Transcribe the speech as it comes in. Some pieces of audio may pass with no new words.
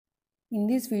In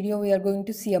this video, we are going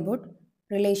to see about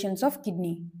relations of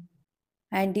kidney.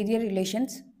 Anterior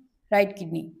relations, right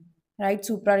kidney, right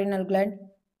suprarenal gland,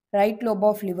 right lobe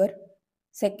of liver,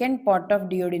 second part of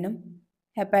duodenum,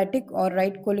 hepatic or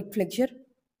right colic flexure,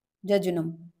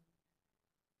 jejunum,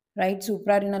 right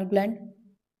suprarenal gland,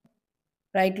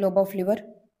 right lobe of liver,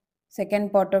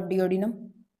 second part of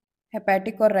duodenum,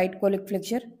 hepatic or right colic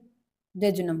flexure,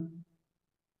 jejunum,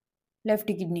 left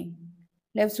kidney,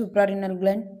 left suprarenal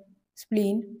gland,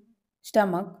 spleen,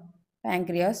 stomach,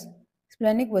 pancreas,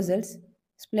 splenic vessels,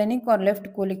 splenic or left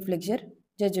colic flexure,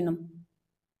 jejunum,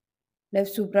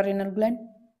 left suprarenal gland,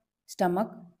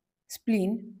 stomach,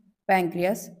 spleen,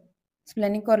 pancreas,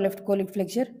 splenic or left colic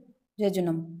flexure,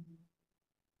 jejunum.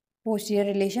 Posterior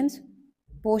relations.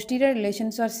 Posterior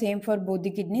relations are same for both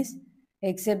the kidneys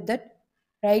except that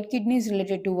right kidney is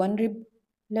related to one rib,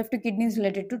 left kidney is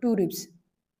related to two ribs.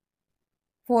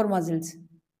 Four muscles: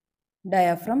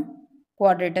 diaphragm,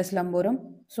 quadratus lumborum,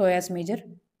 psoas major,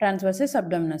 transversus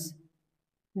abdominis.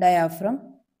 Diaphragm,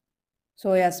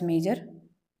 psoas major,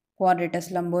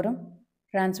 quadratus lumborum,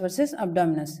 transversus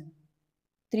abdominis.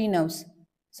 Three nerves: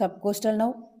 subcostal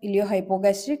nerve,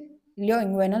 iliohypogastric,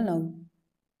 ilioinguinal nerve.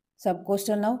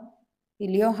 Subcostal nerve,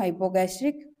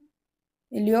 iliohypogastric,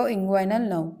 ilioinguinal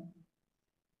nerve.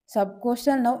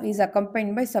 Subcostal nerve is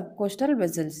accompanied by subcostal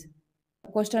vessels.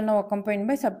 Subcostal nerve accompanied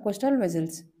by subcostal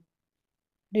vessels.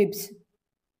 Ribs.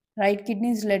 Right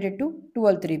kidney is related to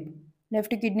 12th rib. Left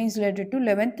kidney is related to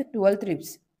 11th, 12th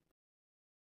ribs.